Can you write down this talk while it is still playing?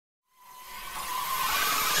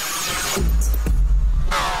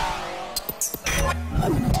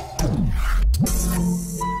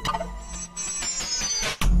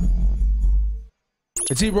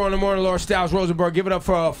It's Ebro in the morning, Lord Stylez Rosenberg. Give it up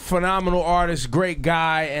for a phenomenal artist, great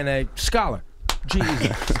guy, and a scholar.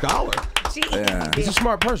 Eazy. Scholar? Yeah. He's a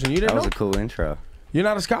smart person. You didn't know? That was a cool intro. You're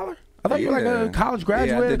not a scholar? I thought you were like a college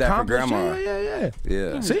graduate. Yeah, I did that for grandma.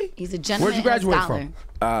 Yeah. See? He's a gentleman. Where'd you graduate from?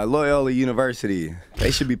 Loyola University.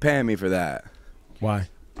 They should be paying me for that. Why?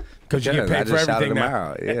 Because you get paid for everything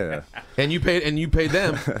now. Yeah. And you paid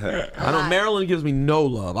them. I know Maryland gives me no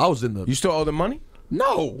love. I was in the. You still owe them money?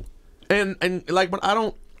 No. And like, but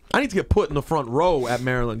I need to get put in the front row at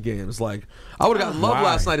Maryland games. Like, I would have gotten love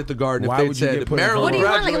last night at the Garden if they'd said Maryland. What do you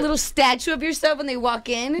want, like a little statue of yourself when they walk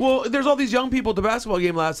in? Well, there's all these young people at the basketball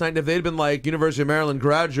game last night, and if they'd been like University of Maryland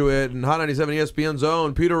graduate and Hot 97 ESPN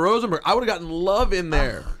Zone, Peter Rosenberg, I would have gotten love in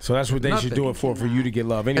there. So that's what they should do it for you to get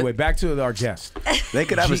love. Anyway, back to our guest. They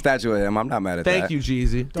could have a statue of him. I'm not mad at that. Thank you,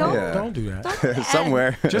 Jeezy. Don't do that.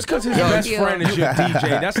 Somewhere. Just because his best friend is your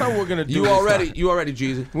DJ, that's not what we're gonna do. You already,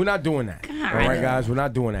 Jeezy. We're not doing that. All right, guys, we're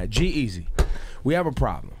not doing that. G-Eazy. We have a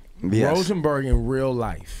problem. Yes. Rosenberg in real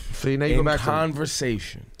life, See, now you go back to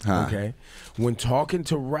conversation, okay, when talking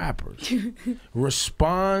to rappers,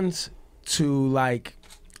 responds to like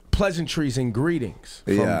pleasantries and greetings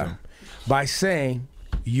from them by saying,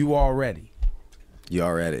 "You already." You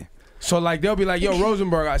already. So like they'll be like, "Yo,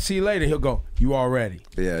 Rosenberg, I see you later." He'll go, "You already."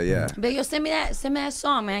 Yeah. But yo, send me that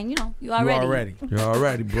song, man. You know, you already. You already. You're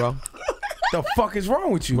already, bro. The fuck is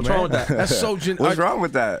wrong with you, What's man? wrong with that? That's so What's wrong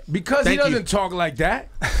with that? Because he doesn't talk like that.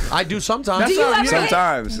 I do sometimes. Do you ever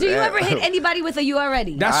sometimes. Do you ever hit anybody with a "you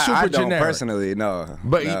already"? That's super I don't generic. Personally, no.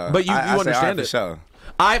 But no. but you I understand say it. for show.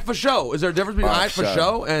 I for show. Is there a difference between I for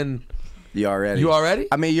show and you already? You already?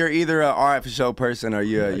 I mean, you're either a all right for show person or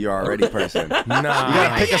you're a you already person. Nah, you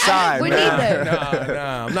gotta pick a side, man.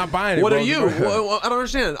 Nah, I'm not buying it. What bro. are you? Well, I don't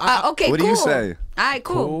understand. Okay, what cool. do you say? All right,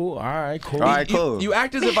 cool. All right, cool. All right, cool. You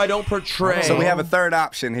act as if I don't portray. So we have a third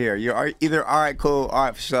option here. You're either all right, cool, all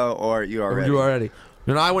right for show, or you already. You already.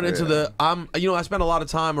 You know, I went into the. I spent a lot of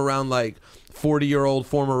time around like 40-year-old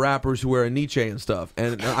former rappers who wear a Nietzsche and stuff,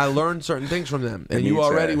 and I learned certain things from them. And you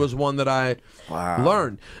already was one that I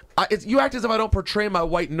learned. You act as if I don't portray my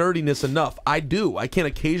white nerdiness enough. I do. I can't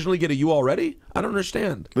occasionally get a you already. I don't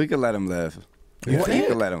understand. We can let him live. You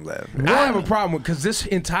can let him live. I have a problem with because this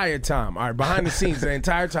entire time, all right, behind the scenes, the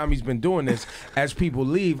entire time he's been doing this, as people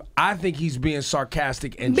leave, I think he's being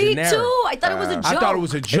sarcastic and generic. Me too. I thought it was a joke. I thought it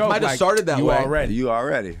was a joke. It might have started that you way. Already. You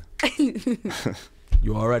already.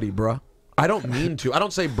 You already, bruh. I don't mean to. I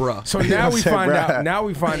don't say bruh. So now we find out. Now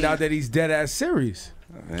we find out that he's dead ass serious.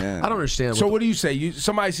 Man. I don't understand. So what do you say?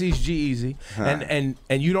 Somebody sees G-Eazy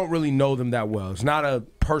and you don't really know them that well. It's not a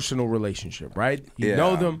personal relationship, right? You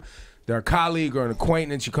know them. They're a colleague or an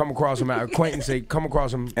acquaintance. You come across them at acquaintance. They come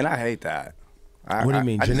across them. And I hate that. What do you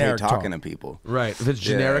mean? I Generic just hate talking to people. Right. If it's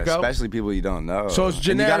generic, especially people you don't know. So it's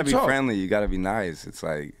generic. And you gotta be friendly. You gotta be nice. It's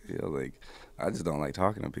like, like I just don't like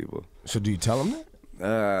talking to people. So do you tell them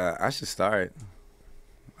that? I should start.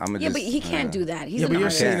 But he can't do that. He's but you're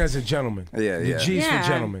seen as a gentleman. Yeah. The G's for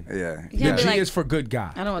gentlemen. Yeah. The G is for good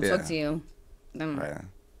guy. I don't want to talk to you. Don't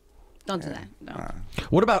do that. No.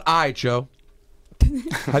 What about I, Joe?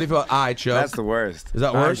 How do you feel about I, Joe? That's the worst. Is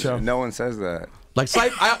that worse? No one says that. Like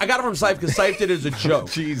Syfe, I got it from Syfe because Syfe did it as a joke.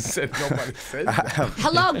 Jeez said nobody said that.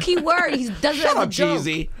 Hello, keyword. He doesn't Shut have a up, joke.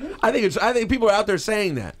 Jeezy. I think people are out there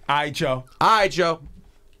saying that. All right, Joe. All right, Joe.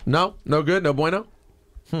 No good. No bueno.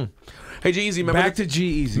 Hey, G-Eazy, remember back to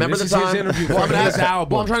G-Eazy. Remember this the is time? his interview Well, for his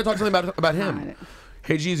album. Well, I'm trying to talk something about him.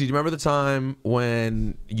 Hey, G-Eazy, do you remember the time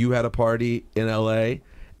when you had a party in L.A.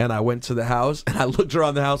 and I went to the house and I looked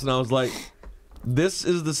around the house and I was like, this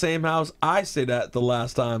is the same house I stayed at the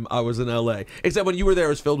last time I was in L.A. Except when you were there, it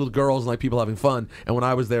was filled with girls and like people having fun, and when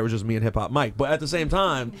I was there, it was just me and Hip Hop Mike. But at the same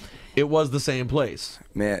time, it was the same place.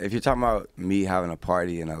 Man, if you're talking about me having a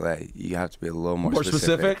party in L.A., you have to be a little more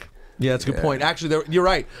specific. Yeah, that's a good point. Actually, you're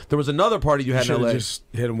right. There was another party you had in L.A. Just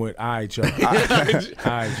hit him with, all right, Joe. All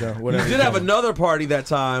right, Joe. Whatever. You did have another party that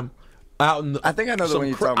time. Out in the, I think I know the one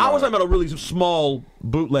you're talking about. I was talking about a really small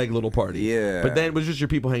bootleg little party. Yeah. But then it was just your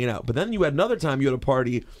people hanging out. But then you had another time you had a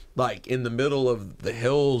party like in the middle of the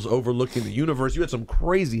hills overlooking the universe. You had some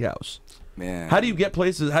crazy house. Man. How do you get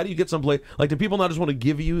places? How do you get someplace? Like, do people not just want to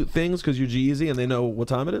give you things because you're G-Eazy and they know what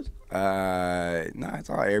time it is? No, it's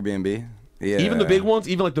all Airbnb. Yeah. Even the big ones?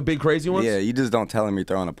 Even like the big crazy ones? Yeah, you just don't tell them you're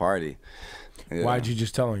throwing a party. Yeah. Why'd you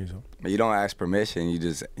just tell him yourself? You don't ask permission. You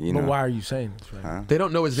just, you know. But why are you saying this? Right? Huh? They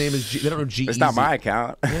don't know his name is. They don't know G-Eazy. It's not my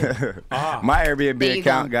account. My Airbnb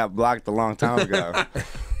account got blocked a long time ago.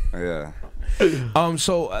 Yeah.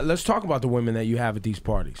 So let's talk about the women that you have at these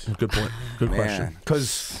parties. Good point. Good question.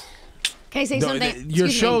 Because Can I say something? your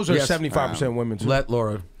Excuse shows me. are 75% women too. Let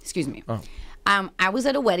Laura. Excuse me. Oh. I was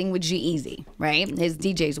at a wedding with Eazy, right? His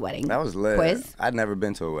DJ's wedding. That was lit. Quiz. I'd never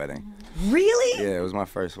been to a wedding. Really? Yeah, it was my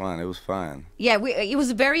first one. It was fun. Yeah, it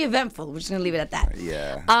was very eventful. We're just gonna leave it at that.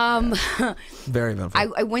 Yeah. Very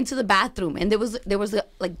eventful. I went to the bathroom and there was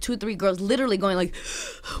like 2 or 3 girls literally going like,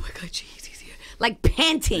 oh my God, Eazy's here, like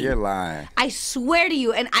panting. You're lying. I swear to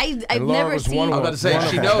you, and I've Laura never was seen. one I of was about to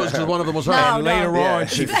say, she knows because one of them was her. No, And later Yeah. on,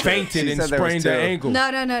 she fainted She and said there was sprained her 2. ankle.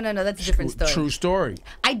 No, that's a different story. True story.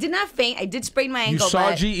 I did not faint. I did sprain my You ankle. saw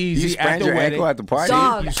but G-Eazy You at sprained the your wedding. ankle at the party?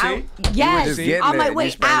 Dog, You see? yes, just getting on it my and way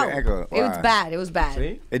you sprained out. your ankle. It was Wow. bad. It was bad.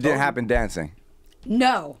 See? It didn't happen dancing.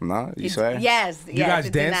 No. No? You It- swear? Yes. You guys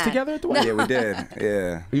danced together at the wedding? Yeah, we did.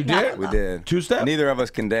 Yeah. You did? We did. 2-step? Neither of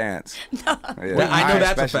us can dance. No. Yeah. Well, I know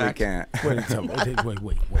that's a especially fact. can't.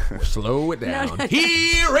 Wait. Slow it down. no.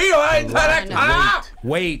 He rewinds the No. clock.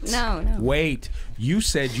 Wait. No. Wait. You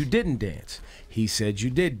said you didn't dance. He said you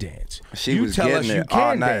did dance. She you was tell us getting you it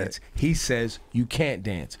all can night. dance. He says you can't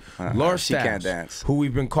dance. Laura She can't Stylez, dance. who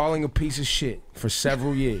we've been calling a piece of shit for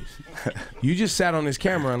several years. You just sat on this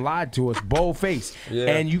camera and lied to us, bold face. Yeah.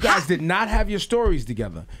 And you guys did not have your stories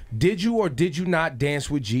together. Did you or did you not dance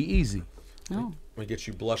with G-Eazy? No. I get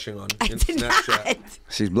you blushing on I did Snapchat. not.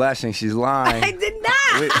 She's blushing. She's lying. I did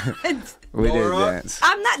not. We did Laura? dance.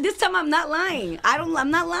 I'm not. This time I'm not lying. I'm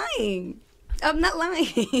not lying. I'm not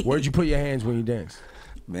lying. Where'd you put your hands when you danced?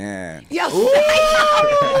 Man. Yo,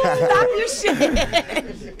 stop your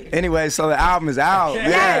shit. Anyway, so the album is out. Yeah.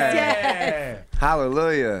 Yes.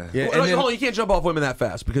 Hallelujah. Yeah, Well, and then, hold on, you can't jump off women that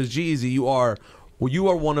fast because G-Eazy, you are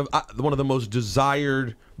one of the most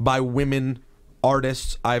desired by women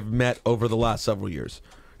artists I've met over the last several years.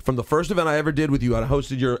 From the first event I ever did with you, I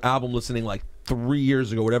hosted your album listening like 3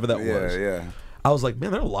 years ago, whatever that was. Yeah. I was like, man,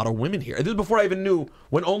 there are a lot of women here. And this is before I even knew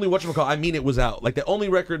when only whatchamacallit, I Mean It was out. Like the only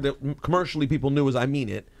record that commercially people knew was I Mean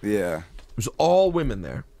It. Yeah. It was all women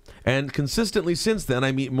there. And consistently since then,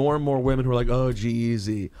 I meet more and more women who are like, oh,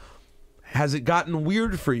 G-Eazy. Has it gotten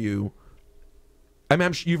weird for you? I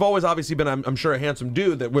mean, you've always obviously been, I'm sure, a handsome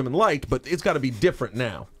dude that women liked, but it's got to be different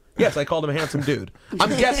now. Yes, I called him a handsome dude. I'm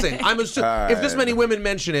guessing. If this many women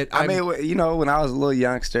mention it, I mean, you know, when I was a little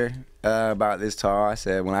youngster, about this tall, I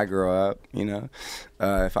said, when I grow up, you know,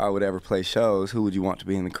 if I would ever play shows, who would you want to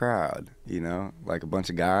be in the crowd? You know, like a bunch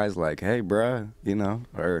of guys like, hey, bruh, you know,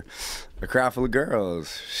 or a crowd full of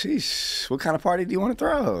girls. Sheesh, what kind of party do you want to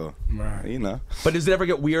throw? Right. You know. But does it ever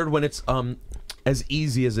get weird when it's as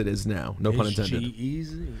easy as it is now? No pun intended.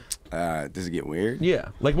 G-Eazy. Does it get weird? Yeah,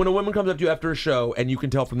 like when a woman comes up to you after a show and you can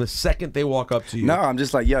tell from the second they walk up to you. No, I'm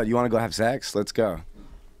just like, yo, you want to go have sex? Let's go.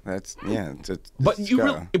 That's But let's you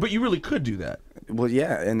go. really could do that. Well,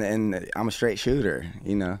 yeah, and I'm a straight shooter.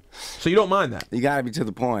 You know, So you don't mind that. you gotta be to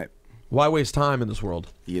the point. Why waste time in this world?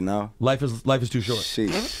 You know. Life is too short.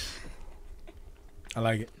 Sheesh. I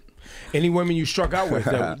like it. Any women you struck out with,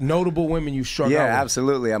 notable women you struck Yeah, out with?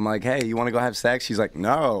 absolutely. I'm like, hey, you want to go have sex? She's like,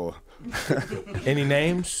 no. Any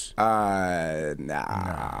names? Nah.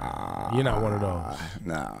 You're not one of those.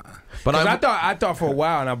 Nah. But 'Cause I thought for a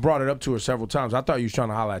while, and I brought it up to her several times. I thought you was trying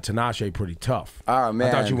to holler at Tinashe pretty tough. Oh man.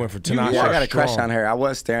 I thought you went for Tinashe. Yeah, I got a crush strong. on her. I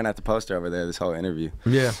was staring at the poster over there this whole interview.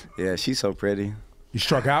 Yeah. Yeah, she's so pretty. You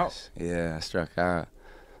struck out? Yeah, I struck out.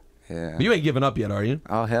 Yeah. But you ain't giving up yet, are you?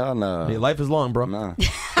 Oh hell no. Hey, life is long, bro. No.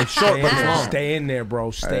 It's short, but it's long. Stay in there,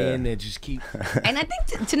 bro. Stay in there. Just keep. And I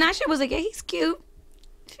think Tinashe was like, yeah, he's cute.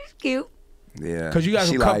 She's cute. Yeah. Because you guys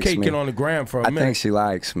She were likes me. cupcaking on the gram for a I minute. think she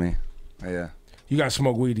likes me. Yeah. You guys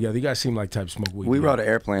smoke weed together. You guys seem like type smoke weed. We together. rode an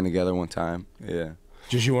airplane together one time. Yeah.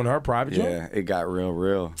 Just you and her, private joke? Yeah. It got real.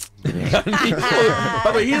 By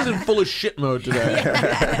the way, he is in full of shit mode today.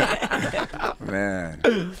 Man.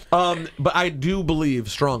 But I do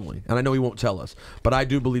believe strongly, and I know he won't tell us, but I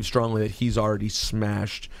do believe strongly that he's already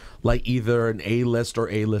smashed like either an A-list or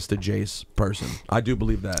A-list adjacent person. I do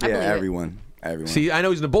believe that. Yeah, believe it. everyone. See, I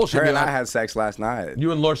know he's in the bullshit. Her and but I had sex last night.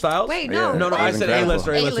 you and Laura Stylez? Wait, Yeah. no. No, I That was said incredible. A-list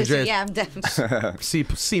or A-list Listen, adjacent. yeah, I'm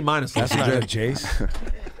definitely. C minus. That's not a Jace.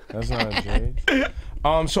 That's not a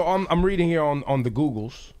Jace. So I'm reading here on the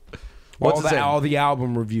Googles. What's it saying? All the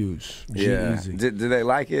album reviews. Yeah. G-Eazy. Do they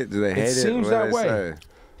like it? Do they hate it? seems What that do they way.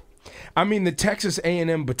 say? I mean, the Texas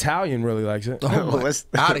A&M Battalion really likes it. What's-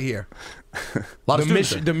 Out of here. A lot of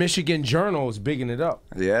students there. The Michigan Journal is bigging it up.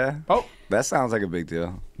 Yeah. Oh. That sounds like a big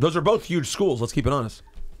deal. Those are both huge schools. Let's keep it honest.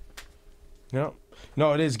 No,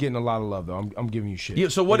 it is getting a lot of love though. I'm giving you shit. Yeah.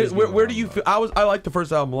 So what It is? getting a Where lot do of you love. feel? I like the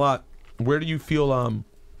first album a lot. Where do you feel?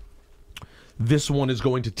 This one is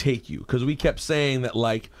going to take you? Because we kept saying that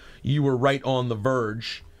like you were right on the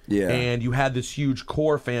verge, Yeah. And you had this huge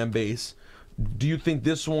core fan base. Do you think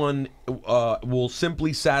this one will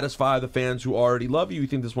simply satisfy the fans who already love you? You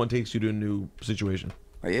think this one takes you to a new situation?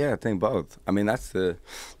 Yeah, I think both. I mean, that's the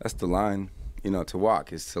line, you know, to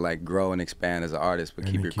walk, is to like grow and expand as an artist, but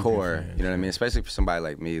keep your core. You know what I mean? Especially for somebody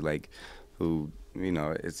like me, like who, you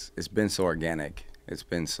know, it's been so organic. It's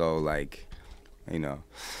been so like, you know,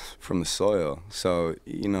 from the soil. So,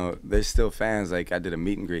 you know, there's still fans. Like I did a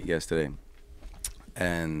meet and greet yesterday,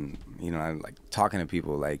 and you know, I'm like talking to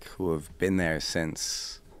people like who have been there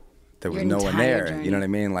since there was no one there. Journey. You know what I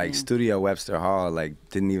mean? Like Studio Webster Hall, like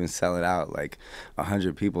didn't even sell it out. Like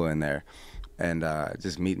 100 people in there, and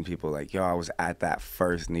just meeting people like, yo, I was at that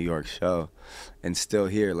first New York show, and still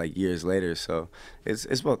here like years later. So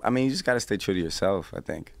it's both. I mean, you just got to stay true to yourself, I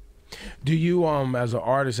think. Do you, as an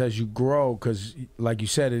artist, as you grow, because like you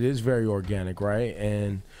said, it is very organic, right?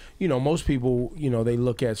 And you know, most people, you know, they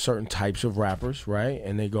look at certain types of rappers, right?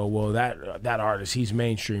 And they go, well, that artist, he's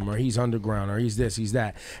mainstream, or he's underground, or he's this, he's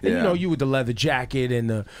that. And you know, you with the leather jacket and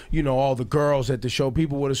the, you know, all the girls at the show,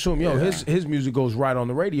 people would assume, yo, his music goes right on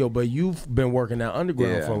the radio, but you've been working that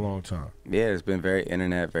underground for a long time. Yeah, it's been very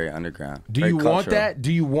internet, very underground. Do you want that?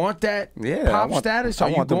 Do you want that pop status? Are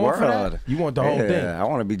you going for that? You want the whole thing? I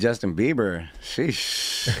want to be Justin Bieber.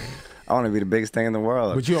 Sheesh. I want to be the biggest thing in the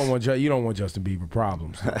world. But you don't want Justin Bieber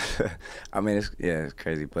problems. I mean, it's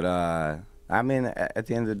crazy. But I mean, at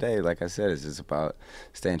the end of the day, like I said, it's just about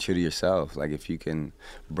staying true to yourself. Like if you can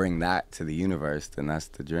bring that to the universe, then that's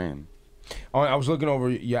the dream. I was looking over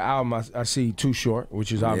your album. I see Too Short,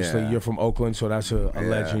 which is obviously you're from Oakland, so that's a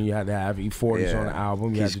legend you had to have. E40's on the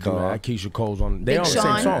album. You had to do that. Keisha Cole's on. They on the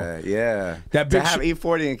same song. Yeah. That to have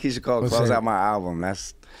E40 and Keisha Cole close out my album,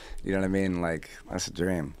 that's, you know what I mean? Like that's a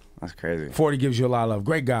dream. That's crazy. 40 gives you a lot of love.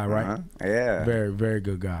 Great guy, right? Yeah. Very, very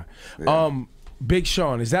good guy. Yeah. Big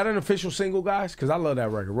Sean, is that an official single, guys? Because I love that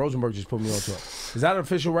record. Rosenberg just put me onto it. Is that an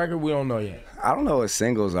official record? We don't know yet. I don't know what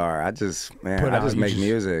singles are. I just make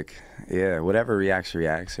music. Yeah, whatever reacts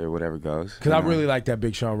or whatever goes. Because I really like that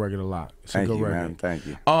Big Sean record a lot. It's a good record. Man. Thank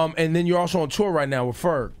you. And then you're also on tour right now with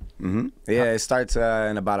Ferg. Yeah, it starts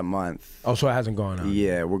in about a month. Oh, so it hasn't gone out.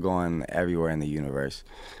 Yeah, we're going everywhere in the universe.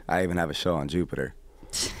 I even have a show on Jupiter.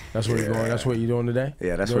 That's where you're going. That's what you're doing today.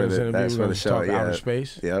 Yeah, that's where the show. Talk outer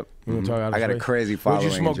space. Yep. You gonna talk outer I got space? a crazy following.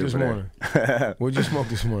 What'd you smoke this morning? What'd you smoke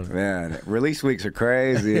this morning? Man, release weeks are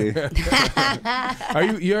crazy.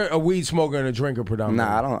 You're a weed smoker and a drinker predominantly?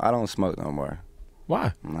 Nah, I don't smoke no more.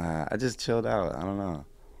 Why? Nah, I just chilled out. I don't know.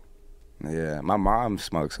 Yeah, my mom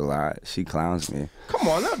smokes a lot. She clowns me. Come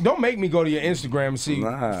on, don't make me go to your Instagram and see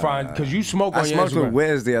because you smoke on your Instagram. I smoked with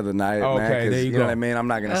Wiz the other night, man. Okay, there you go. You know what I mean? I'm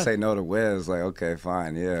not gonna say no to Wiz. Like, okay,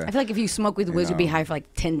 fine, yeah. I feel like if you smoke with Wiz, you'd be high for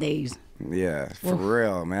like 10 days. Yeah, for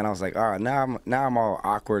real, man. I was like, oh, now I'm all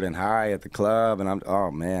awkward and high at the club, and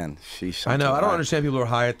oh man, sheesh. I know. I don't understand people who are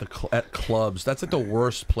high at clubs. That's like the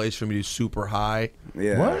worst place for me to be super high.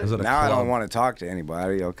 Yeah. What? Now I don't want to talk to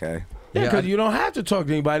anybody. Okay. Yeah, because you don't have to talk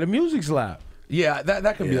to anybody. The music's loud. Yeah,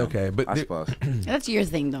 that can be okay, but I suppose. That's your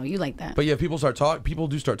thing, though. You like that. But yeah, people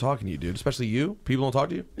do start talking to you, dude. Especially you. People don't talk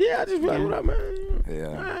to you. Yeah, I just be like, what up, man?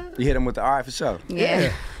 Yeah. You hit him with the all right for sure.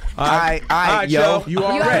 Yeah. All right, yo. You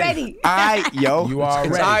are ready. All right, yo. You are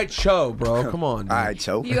It's ready. I cho, bro. Come on, dude. All right,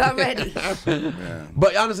 cho. You are ready.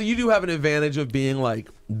 But honestly, you do have an advantage of being like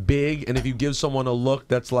big, and if you give someone a look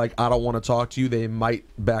that's like, I don't want to talk to you, they might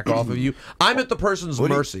back off of you. I'm at the person's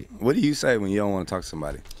mercy. What do you say when you don't want to talk to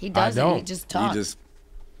somebody? He doesn't. don't. He just talks. You just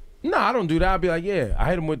No, I don't do that. I'll be like, yeah. I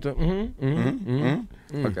hit him with the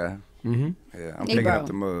okay. Yeah, I'm Hey, picking bro, up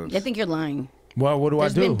the moves. I think you're lying. Well, what do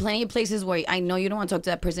There's I do? been plenty of places where I know you don't want to talk to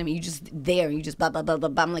that person, but you just there. You just blah, blah, blah, blah,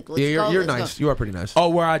 blah. I'm like, let's Yeah, go. you're let's nice. go. You are pretty nice. Oh,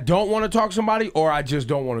 where I don't want to talk to somebody, or I just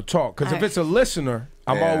don't want to talk? Because if Alright. it's a listener,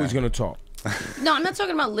 I'm always gonna talk. No, I'm not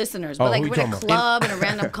talking about listeners, Oh, but like who you when a talking about? club and a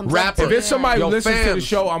random comes Rapper. up to If you, it's somebody Yo, who listens to the fans.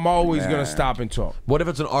 show, I'm always gonna stop and talk. What if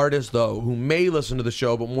it's an artist though who may listen to the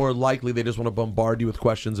show, but more likely they just want to bombard you with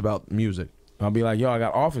questions about music? I'll be like, yo, I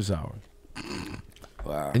got office hours.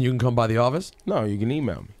 Wow. And you can come by the office? No, you can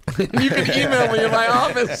email me. You can email me in my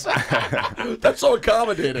office. That's so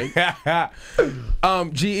accommodating.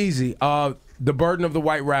 G-Eazy, The Burden of the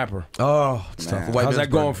White Rapper. Oh, it's tough. The white How's man's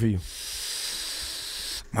that going burden. for you?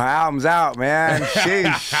 My album's out, man.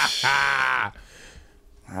 Sheesh. I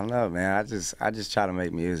don't know, man. I just try to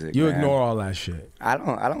make music. You man. ignore all that shit. I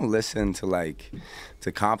don't listen to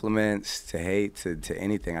to compliments, to hate, to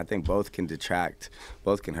anything. I think both can detract,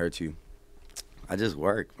 both can hurt you. I just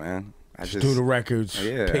work, man. I just do the records,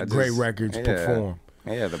 pick great records, perform.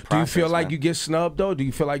 Yeah, the process, do you feel like man. you get snubbed though? Do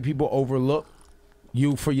you feel like people overlook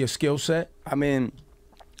you for your skill set? I mean,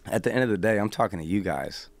 at the end of the day, I'm talking to you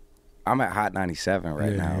guys. I'm at Hot 97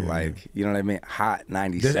 right now. Like, you know what I mean? Hot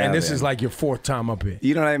 97. And this is like your 4th time up here.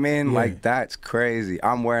 You know what I mean? Like, that's crazy.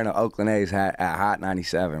 I'm wearing an Oakland A's hat at Hot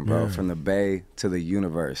 97, bro, from the Bay to the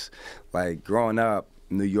universe. Like, growing up,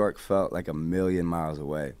 New York felt like a million miles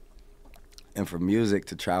away. And for music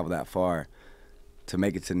to travel that far, to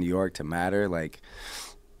make it to New York to matter, like,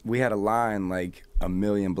 we had a line like a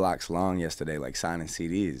million blocks long yesterday, like signing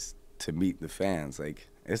CDs to meet the fans. Like,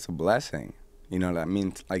 it's a blessing. You know what I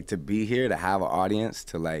mean? Like, to be here, to have an audience,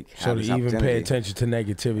 to like have this even opportunity. pay attention to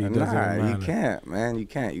negativity doesn't matter. You can't, man. You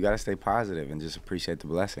can't. You got to stay positive and just appreciate the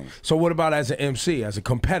blessings. So what about as an MC, as a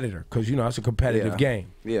competitor? Because, you know, it's a competitive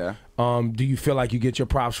game. Yeah. Do you feel like you get your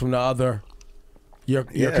props from the other, your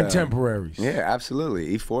contemporaries? Yeah,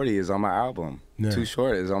 absolutely. E40 is on my album. Too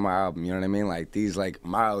Short is on my album. You know what I mean? Like, these, like,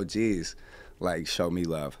 my OGs, like, show me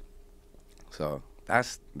love. So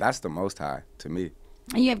that's the most high to me.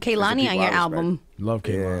 And you have Kehlani on your album. Love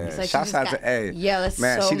Kehlani. Yeah. So Shouts out to A. Yeah, that's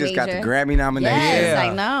man, so she just got the major. Grammy nomination. Yes,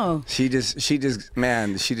 I know. She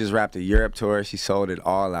just wrapped a Europe tour. She sold it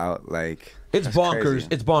all out. Like, it's bonkers. crazy.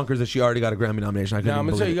 It's bonkers that she already got a Grammy nomination. I couldn't Now, I'm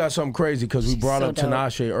going to tell you guys something crazy because we brought up so dope.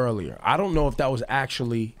 Tinashe earlier. I don't know if that was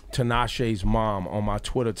actually Tinashe's mom on my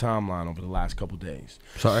Twitter timeline over the last couple days.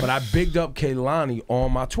 Sorry. But I bigged up Kehlani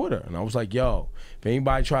on my Twitter. And I was like, yo, if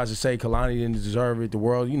anybody tries to say Kehlani didn't deserve it, the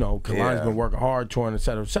world, you know, Kehlani's been working hard, touring, et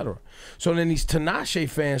cetera, et cetera. So then these Tinashe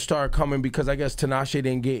fans started coming because I guess Tinashe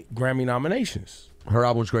didn't get Grammy nominations. Her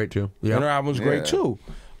album's great, too. Yeah. And her album's great, too.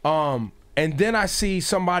 And then I see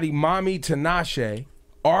somebody, Mommy Tinashe,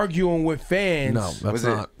 arguing with fans. No, that's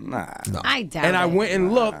not. Nah. No. I doubt And I it. went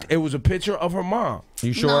and looked. It was a picture of her mom.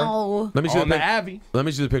 You sure? No. Let me see On the the Abbey. Let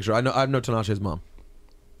me see the picture. I know Tinashe's mom.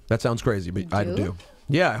 That sounds crazy, but I do.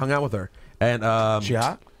 Yeah, I hung out with her. And She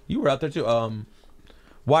hot? you were out there too.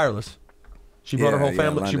 Wireless. She brought her whole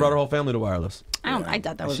family. She London. brought her whole family to Wireless. I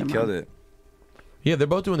thought that was She her killed mom. it. Yeah, they're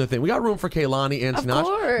both doing their thing. We got room for Kehlani and Of Tinashe.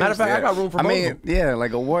 course. Matter of fact, I got room for both of them. Yeah,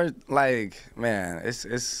 like award, like, man,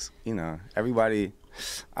 it's you know, everybody.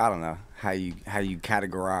 I don't know how you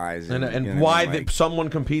categorize And you know what I why mean? Like, someone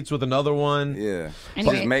competes with another one. yeah,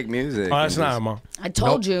 Anyway. just make music. Oh, that's and not just- her mom. I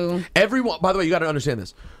told you. Everyone. By the way, you got to understand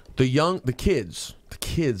this. The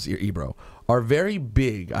kids, Ebro, are very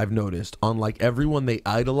big. I've noticed on like everyone they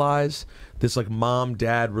idolize. This like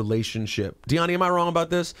mom-dad relationship. Deani, am I wrong about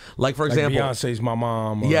this? Like for example, Beyonce's my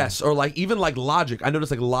mom. Or, yes, or like even like Logic. I noticed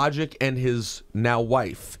like Logic and his now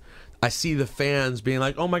wife. I see the fans being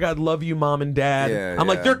like, "Oh my God, love you, mom and dad." Yeah, I'm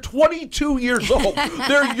like, they're 22 years old.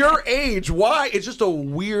 They're your age. Why? It's just a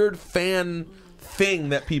weird fan thing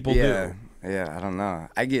that people do. Yeah, I don't know.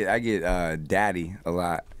 I get daddy a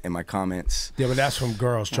lot in my comments. Yeah, but that's from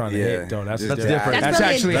girls trying to Yeah, hit, though. That's just different. daddy. That's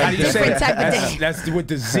That's actually, really how do you say different that? type of That's with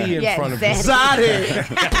the Z in Yeah, front of Zaddy. it.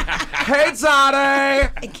 Zaddy! Hey,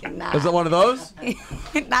 Zaddy! I cannot. Is that one of those?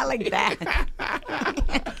 Not like that.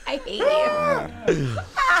 I hate you.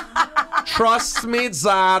 Trust me,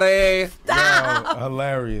 Zaddy. Yo,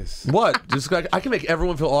 hilarious. What? Just like I can make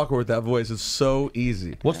everyone feel awkward with that voice. It's so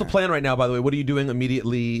easy. What's the plan right now, by the way? What are you doing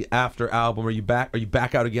immediately after album? Are you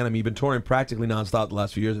back out again? I mean, you've been touring practically nonstop the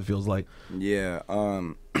last few years, it feels like. Yeah,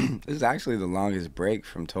 this is actually the longest break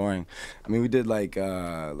from touring. I mean, we did like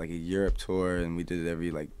a Europe tour, and we did it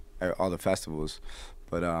every like all the festivals,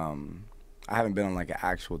 but I haven't been on like an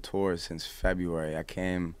actual tour since February. I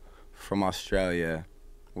came from Australia,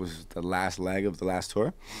 was the last leg of the last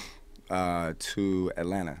tour, to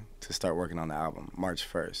Atlanta to start working on the album, March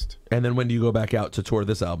 1st. And then when do you go back out to tour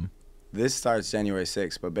this album? This starts January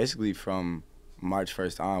 6th, but basically from March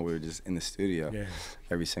 1st on, we were just in the studio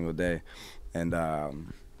every single day. And,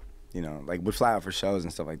 you know, like we'd fly out for shows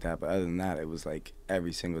and stuff like that, but other than that, it was like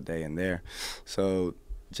every single day in there. So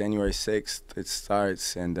January 6th, it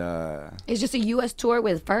starts, and It's just a U.S. tour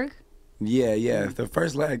with Ferg? yeah. The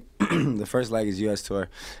first leg, the first leg is U.S. tour,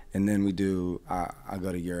 and then we do. I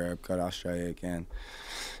go to Europe, go to Australia again.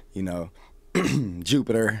 You know,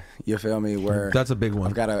 Jupiter. You feel me? Where That's a big one.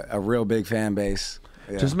 I've got a real big fan base.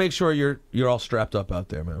 Yeah. Just make sure you're all strapped up out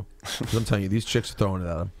there, man. 'Cause I'm telling you, these chicks are throwing it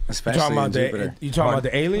at them. Especially in Jupiter. You talking about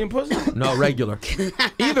the alien pussy? No, regular.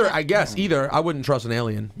 Either. I wouldn't trust an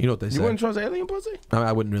alien. You know what they say. You wouldn't trust alien pussy?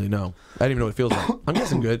 I wouldn't really know. I didn't even know what it feels like. I'm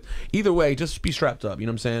guessing good. Either way, just be strapped up. You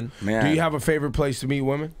know what I'm saying? Man. Do you have a favorite place to meet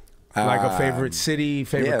women? Like a favorite city,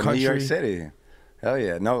 favorite country? New York City. Hell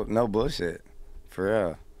yeah, no bullshit, for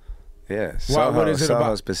real. Yeah, what is it Soho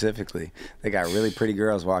about? specifically? They got really pretty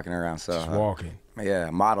girls walking around Soho. Just walking. Yeah,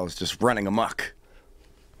 models just running amok.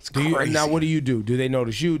 It's Do you, crazy. now, what do you do? Do they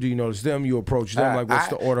notice you? Do you notice them? You approach them? Like, what's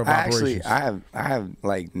the order of operations? Actually, I have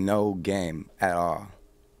like no game at all.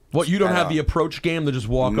 What, you don't have the approach game to just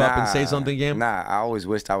walk up and say something game? Nah, I always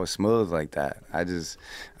wished I was smooth like that. I just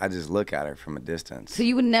look at her from a distance. So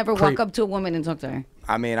you would never walk up to a woman and talk to her?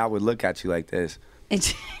 I mean, I would look at you like this and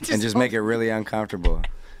just make it really uncomfortable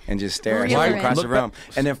and just stare at you Really? across the room.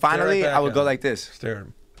 And then finally, I would go like this. Stare at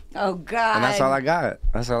him. Oh, God. And that's all I got.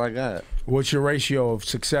 That's all I got. What's your ratio of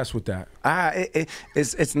success with that?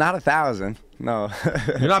 It's not 1,000. No.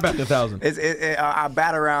 You're not batting 1,000. I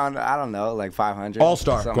bat around, I don't know, like 500.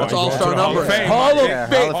 All-star. What's all-star number? Hall of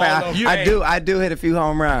Fame. I do hit a few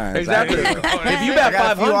home runs. Exactly. If you bat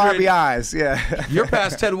 500, a few RBIs, yeah. you're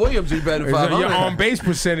past Ted Williams. You bet 500. Your on-base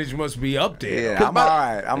percentage must be up there. Yeah, I'm all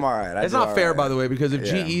right. I'm all right. It's not fair, by the way, because if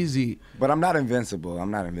G-Eazy... But I'm not invincible. Well,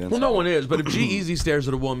 no one is. But if G-Eazy stares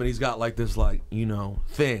at a woman, he's got like this, like, you know,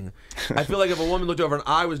 thing. I feel like if a woman looked over and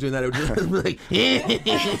I was doing that, it would just be like...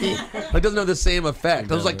 Like, doesn't have the same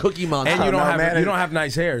effect. It was like Cookie Monster. And you don't have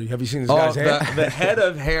nice hair. Have you seen this guy's hair? The head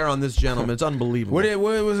of hair on this gentleman, it's unbelievable. What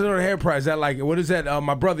was it on the hair price? Is that like, what is that?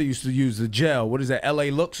 My brother used to use the gel. What is that? LA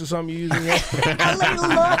Looks or something you using?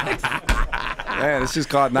 LA Looks. Man, it's just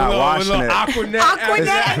called not washing it.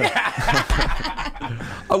 Aquanet.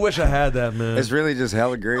 I wish I had that, man. It's really just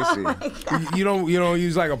hella greasy. You don't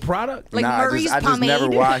use like a product? Like Murray's I just never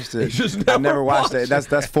washed it. I never washed it.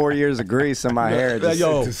 That's 4 years of grease in my hair.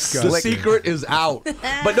 Yo, the secret is out.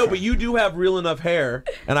 But you do have real enough hair,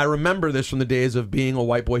 and I remember this from the days of being a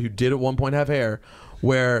white boy who did at one point have hair,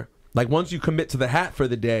 where like once you commit to the hat for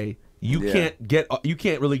the day, you can't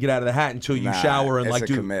really get out of the hat until you shower and like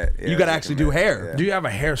do. You gotta actually do hair. Yeah. Do you have a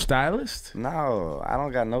hairstylist? No, I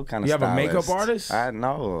don't got no kind of. You have a makeup artist? I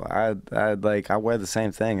wear the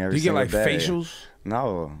same thing every single day. Do you get like facials?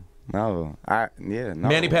 No. No.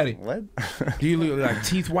 Mani Petty. What? Do you look like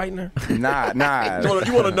teeth whitener? Nah.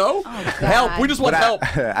 You want to know? Help. We just want help.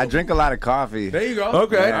 I drink a lot of coffee. There you go.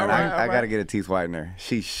 Okay. I got to get a teeth whitener.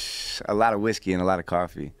 Sheesh. A lot of whiskey and a lot of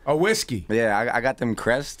coffee. A whiskey? Yeah, I got them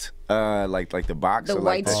Crest, like the box. The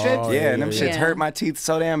white like strips? And them shits hurt my teeth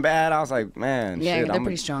so damn bad. I was like, man, yeah, shit, they're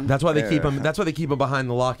pretty strong. That's why they keep them. That's why they keep them behind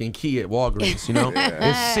the lock and key at Walgreens. You know,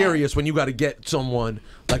 it's serious when you got to get someone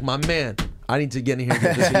like my man. I need to get in here and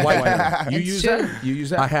get this white. You use that? You use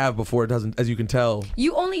that? I have before. It doesn't, as you can tell.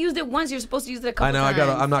 You only used it once. You're supposed to use it a couple times. I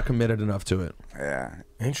know. I'm not committed enough to it. Yeah.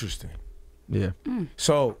 Interesting. Yeah.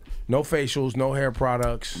 So no facials, no hair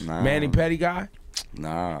products. No. Mani Petty guy?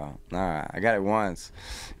 Nah. I got it once.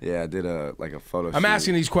 Yeah, I did a photo shoot. I'm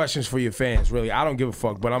asking these questions for your fans, really. I don't give a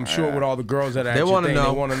fuck, but I'm sure with all the girls that they want to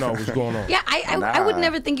know what's going on. Yeah, I would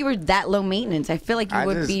never think you were that low maintenance. I feel like you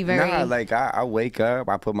would be very. Like I wake up,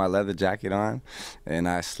 I put my leather jacket on, and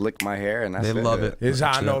I slick my hair, and they love it. This is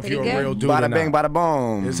how I know if you're a real dude or not. Bada bing, bada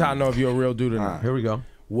boom. This is how I know if you're a real dude or not. Here we go.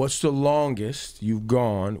 What's the longest you've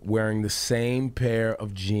gone wearing the same pair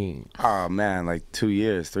of jeans? Oh man, like 2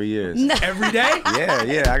 years, 3 years. Every day?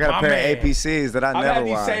 Yeah. I got a pair of APCs that I never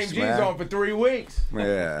washed. I've had these same jeans on for 3 weeks.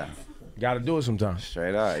 Yeah. Got to do it sometimes.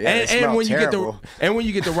 Straight up. Yeah, and when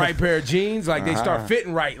you get the right pair of jeans, like they start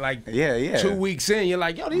fitting right, like 2 weeks in, you're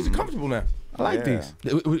like, yo, these are comfortable now. I like these.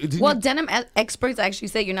 Well, denim experts actually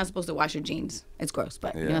say you're not supposed to wash your jeans. It's gross,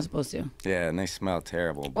 but you're not supposed to. Yeah, and they smell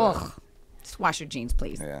terrible. Ugh. Just wash your jeans,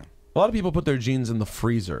 please. Yeah. A lot of people put their jeans in the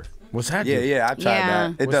freezer. What's that? Yeah, I tried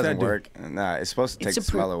that. It doesn't work. Nah, it's supposed to take the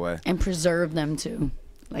smell away. And preserve them too.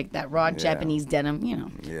 Like that raw Japanese denim, you know.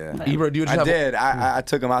 Yeah. Ebro, do you just I did. I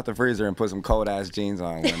took them out the freezer and put some cold ass jeans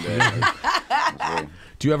on one day.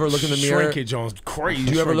 Do you ever look in the mirror? Shrinkage on crazy.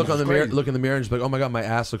 Do you ever look in the mirror and just be like, oh my god, my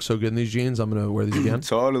ass looks so good in these jeans. I'm gonna wear these again.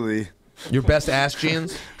 Totally. Your best ass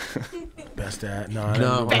jeans? Best ass?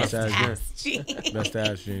 No. Best ass jeans. Best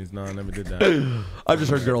ass jeans. No, I never did that. I've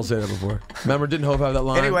just heard girls say that before. Remember, didn't Hope have that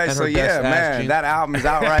line? Anyway, so yeah, man, that album is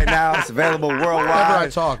out right now. It's available worldwide. Whenever I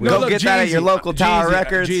talk, go get that at your local Tower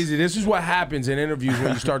Records. Jeezy, this is what happens in interviews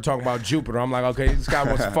when you start talking about Jupiter. I'm like, okay, this guy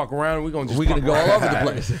wants to fuck around, and we're gonna go all over the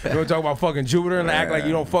place. We're gonna talk about fucking Jupiter and act like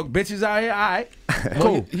you don't fuck bitches out here. All right,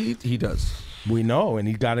 cool. He does. We know, and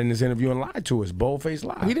he got in this interview and lied to us, bold-faced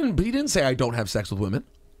lie. He didn't say I don't have sex with women.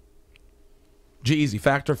 G-Eazy,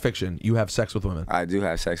 fact or fiction? You have sex with women. I do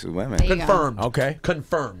have sex with women. Confirmed. Okay.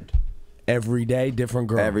 Confirmed. Every day, different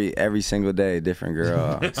girl. Every single day, different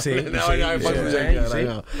girl. See, it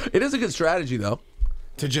is a good strategy though.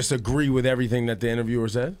 To just agree with everything that the interviewer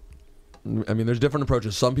said. I mean, there's different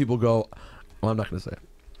approaches. Some people go, well, I'm not going to say it.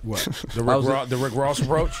 What? The Rick Ross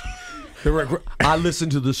approach? I listen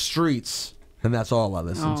to the streets, and that's all I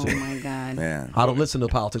listen to. Oh my God. Man. I don't listen to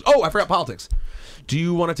politics. Oh, I forgot politics. Do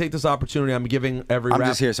you want to take this opportunity? I'm giving every I'm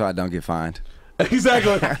just here so I don't get fined.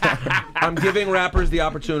 Exactly. I'm giving rappers the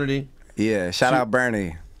opportunity. Yeah, shout out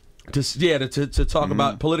Bernie. To talk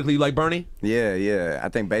about politically, you like Bernie? Yeah. I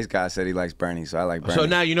think Bass God said he likes Bernie, so I like Bernie. So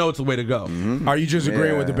now you know it's the way to go. Are you just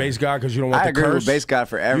agreeing with the Bass God because you don't want I the agree curse? with Bass God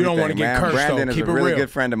for everything. You don't want to get cursed, Brandon though. is Keep a it really real. good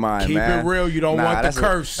friend of mine, Keep man. it real. You don't want the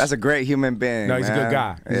curse. That's a great human being. No, he's a good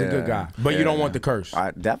guy. He's a good guy. But you don't want the curse.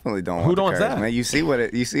 I definitely don't want Who the wants curse, that? man. You see what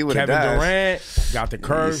it does. Kevin Durant got the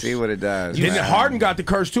curse. You see what it does. Then man. Harden got the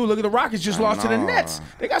curse too. Look at the Rockets just lost to the Nets.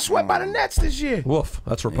 They got swept by the Nets this year. Woof.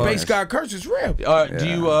 That's repugnant. Bass God curse is real. Do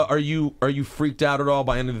you are you freaked out at all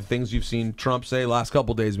by any of the things you've seen Trump say? Last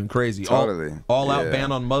couple days been crazy. Totally. All out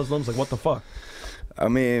ban on Muslims. Like what the fuck? I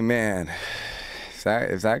mean, man, if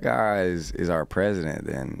that guy is our president,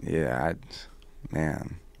 then yeah,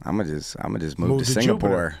 I'm gonna just move to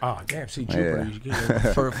Singapore. Jupiter. Oh damn, see Jupiter.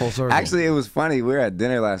 Yeah. For full circle. Actually, it was funny. We were at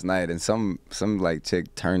dinner last night, and some like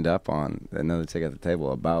chick turned up on another chick at the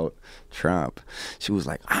table about Trump. She was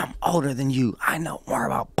like, "I'm older than you. I know more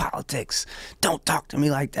about politics. Don't talk to me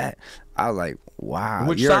like that." I was like, "Wow,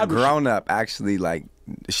 Which you're a side was grown up." Actually, like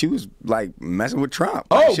she was like messing with Trump.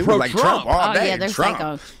 Oh, like, she was like pro-Trump. Trump all day. Yeah, they're Trump.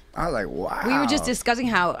 psychos. I was like, wow. We were just discussing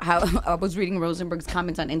how I was reading Rosenberg's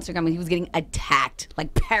comments on Instagram and he was getting attacked,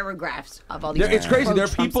 like paragraphs of all these. It's crazy. There are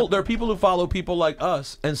pro-Trump people who follow people like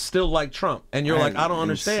us and still like Trump, and you're like, I don't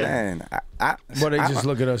understand. But they just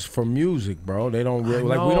look at us for music, bro. They don't really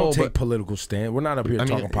like. We don't take political stand. We're not up here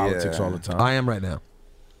talking politics all the time. I am right now.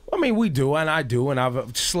 I mean, we do, and I do, and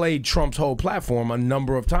I've slayed Trump's whole platform a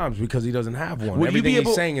number of times because he doesn't have one. Everything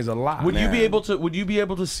he's saying is a lie. Would you be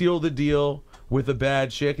able to seal the deal with a bad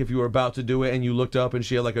chick if you were about to do it and you looked up and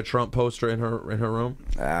she had like a Trump poster in her room?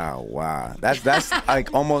 Oh wow, that's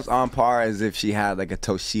like almost on par as if she had like a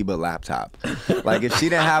Toshiba laptop. Like if she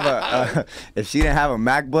didn't have a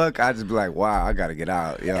MacBook, I'd just be like, wow, I gotta get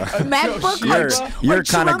out. Yo, MacBook, you're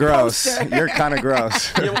kind of gross. poster. You're kind of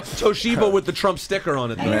gross. Toshiba with the Trump sticker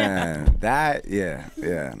on it. Though. Man,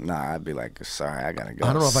 yeah. Nah, I'd be like, sorry, I gotta go.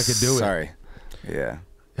 I don't know if I could do it. Sorry. Yeah.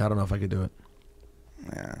 I don't know if I could do it.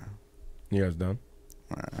 Yeah. You guys done?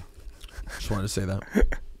 Just wanted to say that.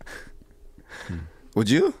 Would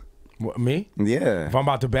you? What, me? Yeah. If I'm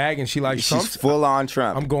about to bag and she likes Trump, She's full on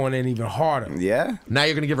Trump. I'm going in even harder. Yeah. Now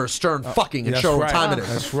you're gonna give her a stern fucking and That's show her right. what time it is.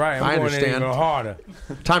 That's right. I'm I going understand. in even harder.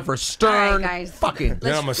 Time for a All stern right, guys. fucking.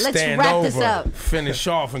 Then I'm gonna let's stand wrap this over, up. finish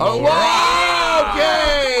off, and go. Oh, wow!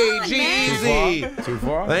 Okay, Come on, man. Jeezy. Too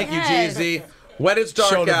far? Thank you, Yes. Jeezy. When it's dark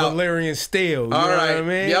Show the out. Valyrian steel. You All know right. what I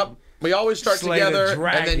mean? Yep. We always start Slay the together, and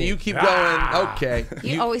dragon. then you keep Ah. going. Okay.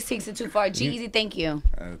 He always takes it too far. Jeezy, thank you.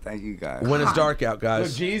 Thank you guys. When it's dark out, Look,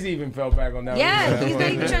 guys. Jeezy even fell back on that Yeah, one. he's not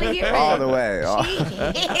even trying to hear it. All the way.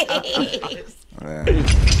 Jeez.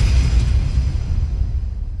 Yeah.